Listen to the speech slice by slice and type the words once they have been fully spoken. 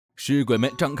尸鬼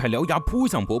们张开獠牙扑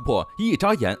向婆婆，一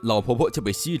眨眼，老婆婆就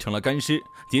被吸成了干尸。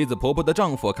结子婆婆的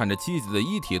丈夫看着妻子的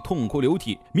遗体痛哭流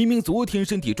涕，明明昨天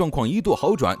身体状况一度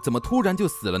好转，怎么突然就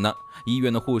死了呢？医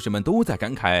院的护士们都在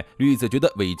感慨，绿子觉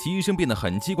得尾崎医生变得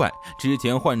很奇怪。之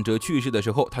前患者去世的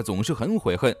时候，他总是很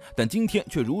悔恨，但今天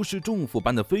却如释重负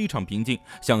般的非常平静，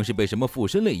像是被什么附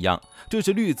身了一样。这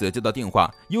时绿子接到电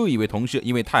话，又一位同事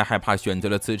因为太害怕选择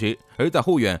了辞职。而在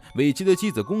后院，尾崎的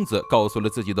妻子公子告诉了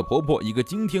自己的婆婆一个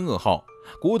惊天噩耗。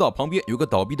国道旁边有个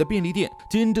倒闭的便利店，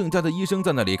金正家的医生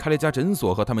在那里开了家诊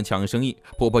所，和他们抢生意。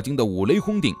婆婆惊得五雷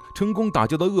轰顶，成功打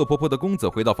救到恶婆婆的公子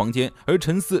回到房间，而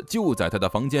陈四就在他的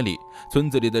房间里。村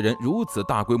子里的人如此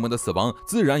大规模的死亡，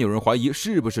自然有人怀疑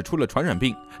是不是出了传染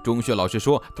病。中学老师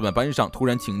说，他们班上突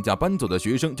然请假搬走的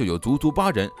学生就有足足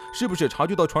8人，是不是察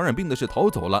觉到传染病的事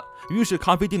逃走了？于是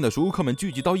咖啡店的熟客们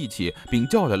聚集到一起，并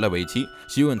叫来了尾崎，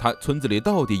询问他村子里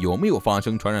到底有没有发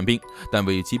生传染病。但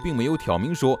尾崎并没有挑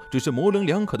明说，只是模棱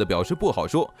两可的表示不好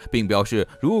说，并表示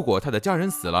如果他的家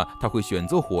人死了，他会选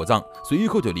择火葬，随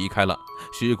后就离开了。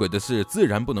尸鬼的事自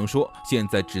然不能说，现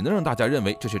在只能让大家认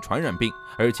为这是传染病，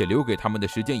而且留给他们的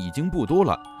时间已经不多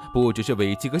了。不只是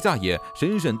尾崎和夏野，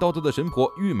神神叨叨的神婆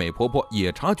玉美婆婆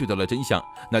也察觉到了真相，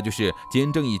那就是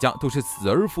坚正一家都是死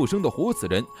而复生的活死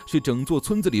人，是整座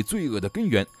村子里罪恶的根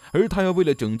源，而她要为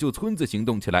了拯救村子行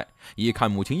动起来。一看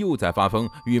母亲又在发疯，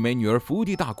玉美女儿伏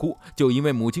地大哭，就因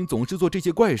为母亲总是做这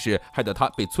些怪事，害得她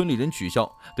被村里人取笑。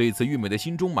对此，玉美的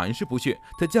心中满是不屑，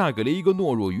她嫁给了一个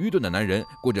懦弱愚钝的男人，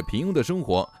过着平庸的生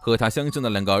活，和她相生的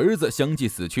2个儿子相继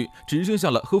死去，只剩下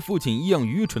了和父亲一样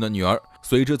愚蠢的女儿。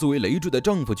随着作为累赘的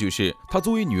丈夫去世，她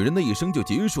作为女人的一生就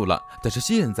结束了。但是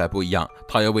现在不一样，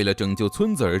她要为了拯救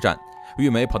村子而战。玉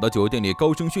梅跑到酒店里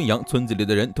高声宣扬，村子里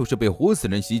的人都是被活死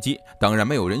人袭击，当然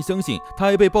没有人相信，她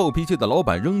还被暴脾气的老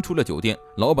板扔出了酒店。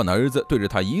老板的儿子对着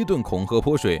她一顿恐吓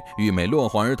泼水，玉梅落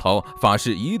荒而逃，发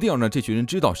誓一定要让这群人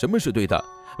知道什么是对的。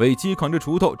尾崎扛着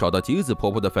锄头找到结子婆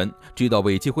婆的坟，知道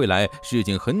尾崎会来，事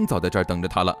情很早在这儿等着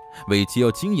他了。尾崎要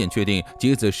亲眼确定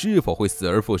结子是否会死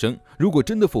而复生，如果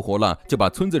真的复活了，就把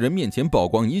村子人面前曝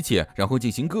光一切，然后进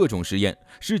行各种实验。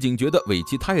市井觉得尾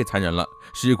崎太残忍了，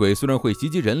尸鬼虽然会袭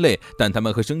击人类，但他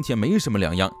们和生前没什么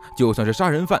两样，就算是杀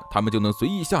人犯，他们就能随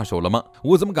意下手了吗？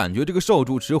我怎么感觉这个少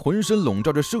主持浑身笼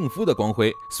罩着圣夫的光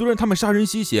辉？虽然他们杀人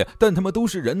吸血，但他们都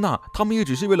是人呐，他们也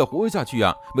只是为了活下去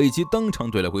啊！尾崎当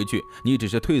场怼了回去，你只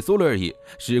是退缩了而已。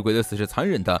尸鬼的死是残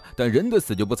忍的，但人的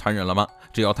死就不残忍了吗？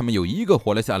只要他们有一个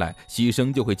活了下来，牺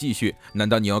牲就会继续。难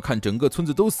道你要看整个村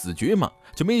子都死绝吗？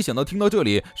却没想到听到这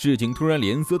里，市井突然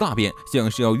脸色大变，像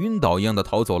是要晕倒一样的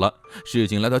逃走了。市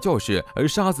井来到教室，而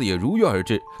沙子也如约而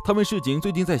至。他问市井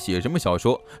最近在写什么小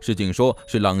说，市井说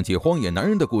是浪迹荒野男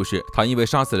人的故事。他因为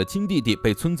杀死了亲弟弟，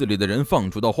被村子里的人放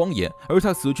逐到荒野，而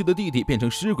他死去的弟弟变成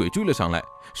尸鬼追了上来。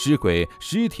尸鬼，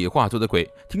尸体化作的鬼。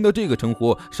听到这个称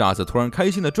呼，沙子突然开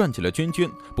心的转起了圈圈。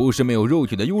不是没有肉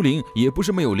体的幽灵，也不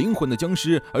是没有灵魂的僵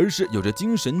尸，而是有着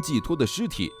精神寄托的尸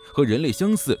体，和人类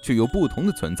相似却又不同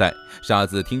的存在。沙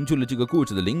子听出了这个故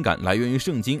事的灵感来源于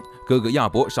圣经，哥哥亚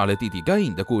伯杀了弟弟该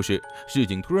隐的故事。市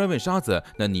井突然问沙子，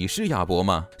那你是亚伯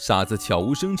吗？沙子悄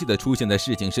无声息地出现在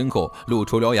市井身后，露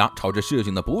出獠牙朝着市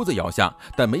井的脖子咬下，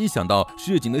但没想到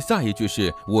市井的下一句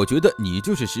是，我觉得你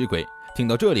就是尸鬼。听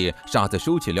到这里，沙子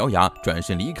收起獠牙，转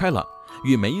身离开了。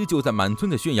玉梅依旧在满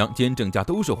村的宣扬坚正家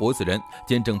都是活死人。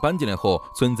坚正搬进来后，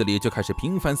村子里就开始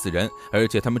频繁死人，而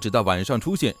且他们只在晚上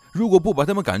出现，如果不把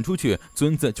他们赶出去，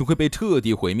村子就会被彻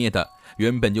底毁灭的。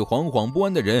原本就惶惶不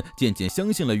安的人渐渐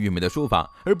相信了玉梅的说法，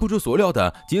而不出所料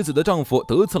的，结子的丈夫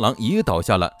德次郎也倒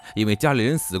下了。因为家里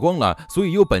人死光了，所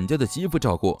以由本家的媳妇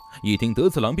照顾。一听德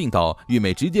次郎病倒，玉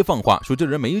梅直接放话说这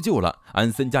人没救了，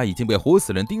安森家已经被活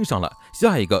死人盯上了，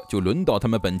下一个就轮到他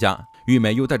们本家。玉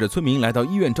梅又带着村民来到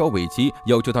医院找尾崎，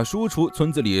要求他说出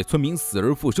村子里村民死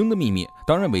而复生的秘密，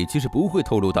当然尾崎是不会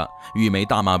透露的。玉梅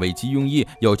大骂尾崎庸医，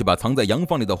要求把藏在洋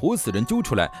房里的活死人揪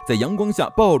出来，在阳光下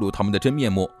暴露他们的真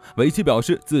面目。尾崎表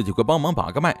示自己会帮忙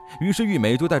把个脉，于是玉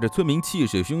梅就带着村民气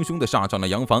势汹汹地杀上了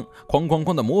洋房，哐哐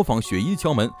哐地模仿血衣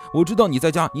敲门。我知道你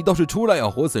在家，你倒是出来啊，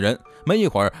活死人！没一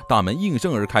会儿，大门应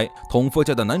声而开，统夫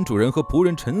家的男主人和仆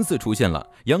人陈四出现了，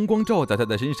阳光照在他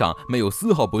的身上，没有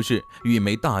丝毫不适。玉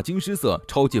梅大惊失色，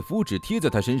抄起符纸贴在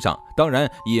他身上，当然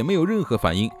也没有任何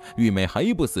反应。玉梅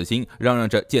还不死心，嚷嚷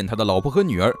着见他的老婆和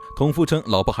女儿。统夫称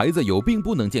老婆孩子有病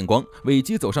不能见光。尾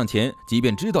崎走上前，即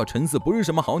便知道陈四不是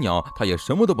什么好鸟，他也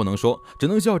什么都不能说，只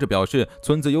能笑着表示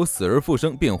村子有死而复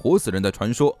生变活死人的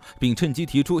传说，并趁机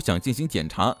提出想进行检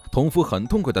查。统夫很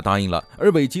痛快地答应了。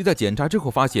而尾崎在检查之后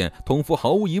发现，统夫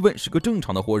毫无疑问是个正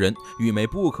常的活人。玉梅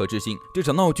不可置信，这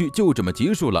场闹剧就这么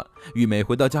结束了。玉梅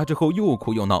回到家之后又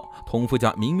哭又闹，统夫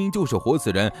家明明就就是活死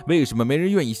人，为什么没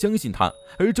人愿意相信他？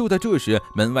而就在这时，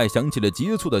门外响起了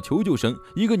急促的求救声，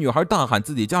一个女孩大喊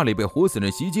自己家里被活死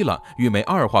人袭击了。玉美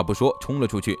二话不说冲了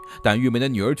出去，但玉美的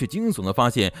女儿却惊悚地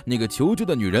发现，那个求救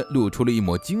的女人露出了一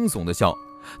抹惊悚的笑。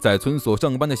在村所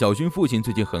上班的小勋父亲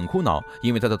最近很苦恼，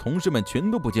因为他的同事们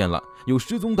全都不见了，有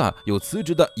失踪的，有辞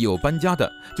职的，也有搬家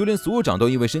的，就连所长都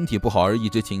因为身体不好而一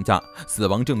直请假，死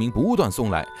亡证明不断送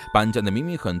来，搬家的明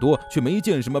明很多，却没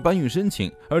见什么搬运申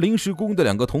请，而临时工的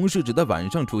2个同事只在晚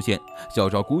上出现。小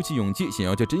赵鼓起勇气想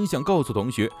要将真相告诉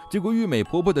同学，结果玉美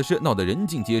婆婆的事闹得人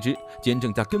尽皆知，监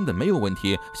证家根本没有问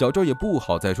题，小赵也不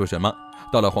好再说什么。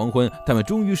到了黄昏，他们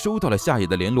终于收到了夏野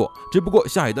的联络，只不过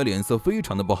夏野的脸色非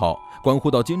常的不好，关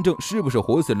乎到监证是不是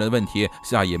活死人的问题，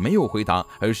夏野没有回答，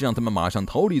而是让他们马上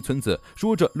逃离村子，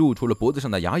说着露出了脖子上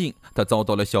的牙印。他遭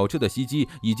到了小车的袭击，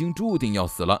已经注定要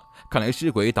死了。看来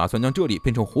尸鬼打算将这里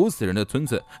变成活死人的村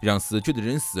子，让死去的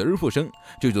人死而复生。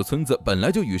这座村子本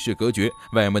来就与世隔绝，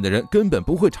外面的人根本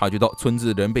不会察觉到村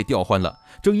子的人被调换了。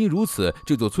正因如此，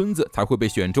这座村子才会被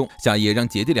选中。夏野让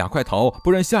姐弟俩快逃，不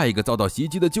然下一个遭到袭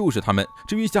击的就是他们。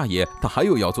至于夏野，他还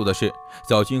有要做的事。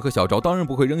小勋和小赵当然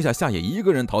不会扔下夏野一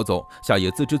个人逃走，夏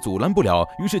野自知阻拦不了，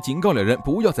于是警告2人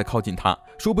不要再靠近他，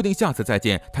说不定下次再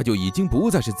见他就已经不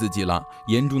再是自己了。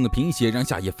严重的贫血让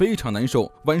夏野非常难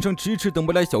受，晚上迟迟等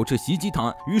不来小车袭击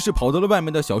他，于是跑到了外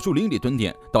面的小树林里蹲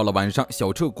点。到了晚上，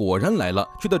小车果然来了，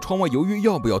却在窗外犹豫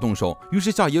要不要动手，于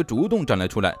是夏野主动站了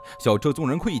出来。小车纵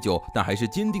然愧疚，但还是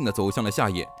坚定地走向了夏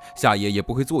野。夏野也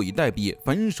不会坐以待毙，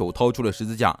反手掏出了十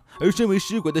字架，而身为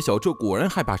尸鬼的小车果然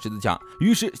害怕十字架，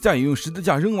于是夏野用十字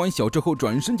架扔完小车后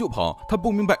转身就跑。他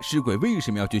不明白尸鬼为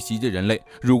什么要去袭击人类，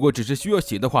如果只是需要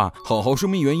血的话，好好说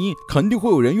明原因，肯定会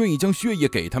有人愿意将血液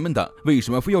给他们的，为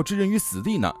什么非要置人于死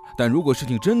地呢？但如果事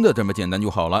情真的这么简单就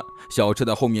好了。小车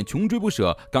在后面穷追不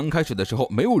舍，刚开始的时候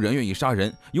没有人愿意杀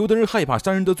人，有的人害怕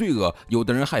杀人的罪恶，有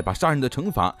的人害怕杀人的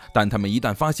惩罚，但他们一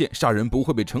旦发现杀人不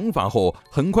会被惩罚后，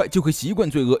很快就会习惯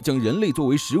罪恶，将人类作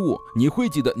为食物。你会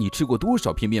记得你吃过多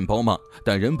少片面包吗？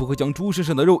但人不会将猪身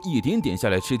上的肉一点点下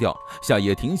来吃掉。夏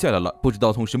野停下来了，不知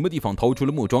道从什么地方掏出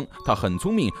了木桩，他很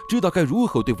聪明，知道该如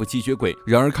何对付吸血鬼。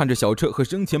然而看着小车和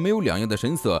生前没有两样的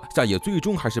神色，夏野最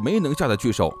终还是没能下得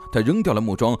去手。他扔掉了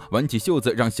木桩，挽起袖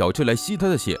子让小车来吸他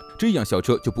的血，这样小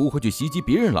车就不会去袭击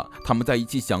别人了。他们在一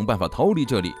起想办法逃离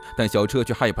这里，但小车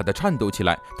却害怕的颤抖起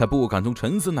来，他不敢从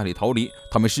陈思那里逃离。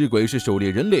他们尸鬼是狩猎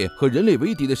人类和人类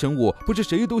为敌的生物，不是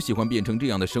谁都喜欢变成这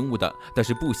样的生物的，但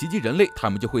是不袭击人类他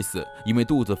们就会死，因为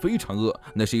肚子非常饿，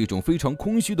那是一种非常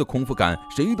空虚的空腹感，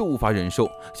谁都无法忍受。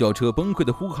小车崩溃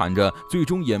的呼喊着，最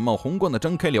终眼冒红光的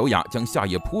张开獠牙，将夏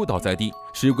野扑倒在地。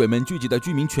尸鬼们聚集在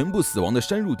居民全部死亡的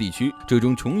山入地区，这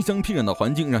种穷乡僻壤的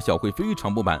环境让小慧非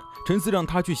常不满。陈思让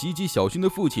他去袭击小勋的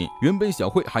父亲，原本小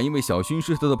慧还因为小勋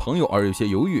是他的朋友而有些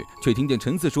犹豫，却听见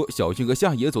陈思说小勋和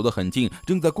夏野走得很近，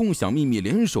正在共享秘密，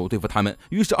联手对付他们，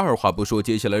于是二话不说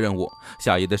接下了任务。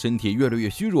夏野的身体越来越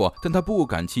虚弱，但他不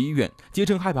敢去医院。结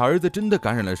城害怕儿子真的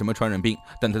感染了什么传染病，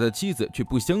但他的妻子却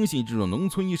不相信这种农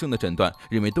村医生的诊断，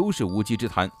认为都是无稽之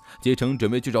谈。结城准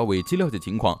备去找尾崎了解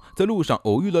情况，在路上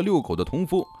偶遇了遛狗的同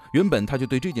夫，原本他就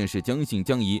对这件事将信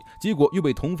将疑，结果又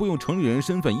被同夫用城里人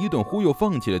身份一顿忽悠，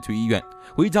放弃了去医院。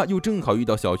回家又正好遇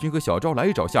到小勋和小昭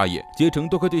来找夏野，结城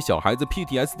都快对小孩子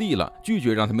PTSD 了，拒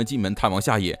绝让他们进门探望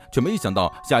夏野，却没想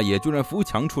到夏野居然扶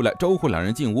墙出来招呼两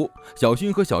人进屋。小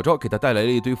勋和小昭给他带来了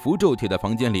一堆符咒贴在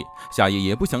房间里，夏野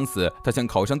也不想死，他想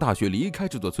考上大学离开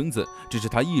这座村子，这是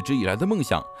他一直以来的梦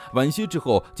想。晚些之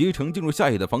后，结城进入夏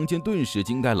野的房间，顿时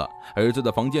惊呆了，儿子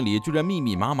的房间里居然密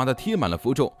密麻麻的贴满了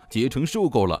符咒。结城受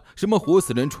够了，什么活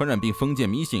死人、传染病、封建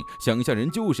迷信，乡下人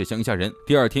就是乡下人。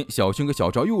第二天，小勋和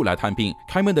小昭又来探病，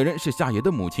开门的人是夏野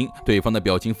的母亲，对方的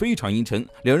表情非常阴沉。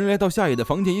两人来到夏野的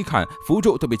房间一看，符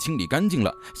咒都被清理干净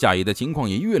了，夏野的情况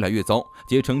也越来越糟。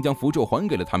结城将符咒还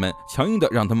给了他们，强硬的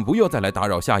让他们不要再来打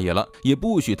扰夏野了，也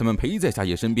不许他们陪在夏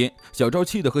野身边。小昭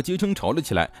气得和结城吵了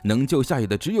起来，能救夏野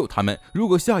的只有他们，如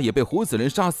果夏野被活死人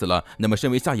杀死了，那么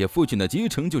身为夏野父亲的结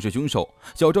城就是凶手。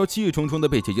小昭气冲冲的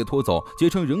被姐姐拖走，结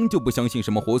城仍旧不相信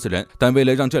什么活死人，但为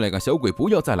了让这两个小鬼不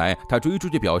要再来，他追出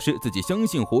去表示自己相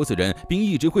信活死人，并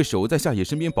一直会守在夏野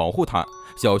身边保护他。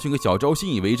小勋和小昭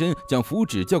信以为真，将符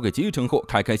纸交给结城后，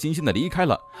开开心心的离开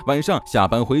了。晚上下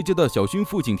班回家的小勋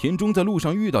父亲田中在路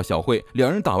上遇到小慧，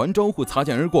两人打完招呼擦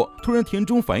肩而过，突然田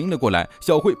中反应了过来，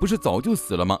小慧不是早就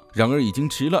死了吗？然而已经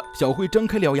迟了，小慧张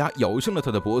开獠牙咬伤了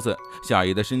他的脖子。夏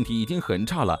野的身体已经很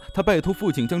差了，他拜托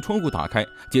父亲将窗户打开。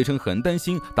结城很担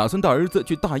心，打算带儿子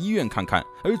去大医院看看，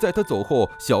而在他走后，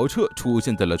小车出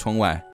现在了窗外。